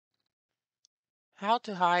How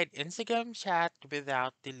to hide Instagram chat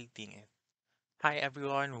without deleting it. Hi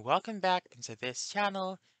everyone, welcome back into this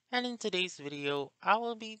channel, and in today's video, I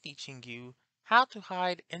will be teaching you how to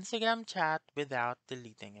hide Instagram chat without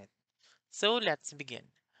deleting it. So let's begin.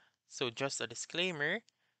 So just a disclaimer,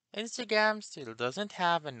 Instagram still doesn't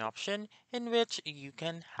have an option in which you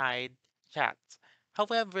can hide chats.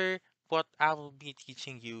 However, what I will be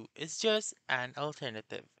teaching you is just an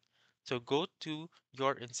alternative. So go to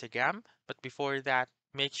your Instagram, but before that,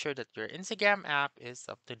 make sure that your Instagram app is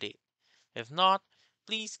up to date. If not,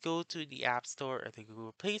 please go to the App Store or the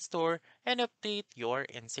Google Play Store and update your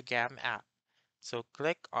Instagram app. So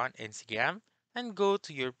click on Instagram and go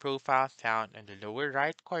to your profile found in the lower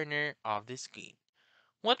right corner of the screen.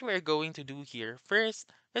 What we're going to do here first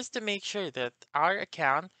is to make sure that our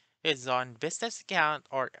account is on business account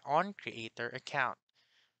or on creator account.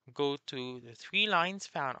 Go to the three lines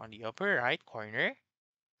found on the upper right corner,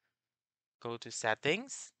 go to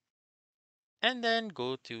settings, and then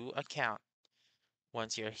go to account.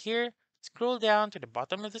 Once you're here, scroll down to the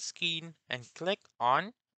bottom of the screen and click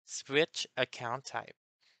on switch account type.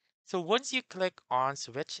 So once you click on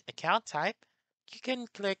switch account type, you can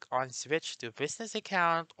click on switch to business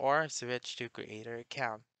account or switch to creator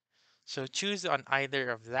account. So choose on either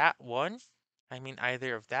of that one,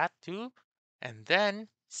 either of that two, and then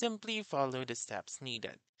simply follow the steps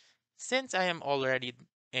needed. Since I am already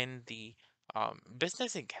in the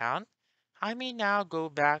business account, I may now go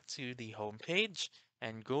back to the home page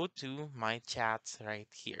and go to my chats right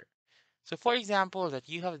here. So for example, that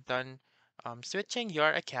you have done switching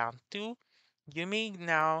your account to, you may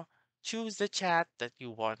now choose the chat that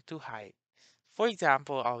you want to hide. For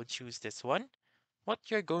example, I'll choose this one. What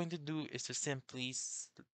you're going to do is to simply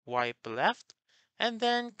swipe left and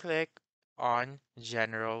then click on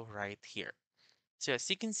General right here. So as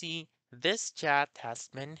you can see, this chat has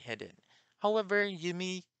been hidden. However, you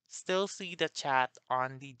may still see the chat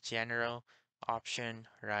on the general option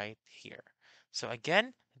right here. So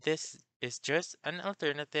again, this is just an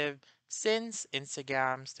alternative since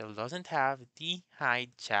Instagram still doesn't have the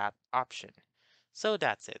hide chat option. So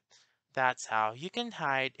that's it. That's how you can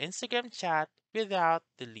hide Instagram chat without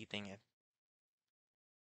deleting it.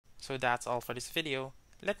 So that's all for this video.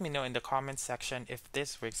 Let me know in the comments section if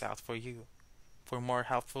this works out for you. For more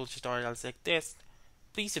helpful tutorials like this,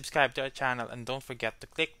 please subscribe to our channel and don't forget to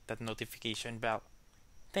click that notification bell.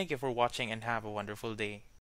 Thank you for watching and have a wonderful day.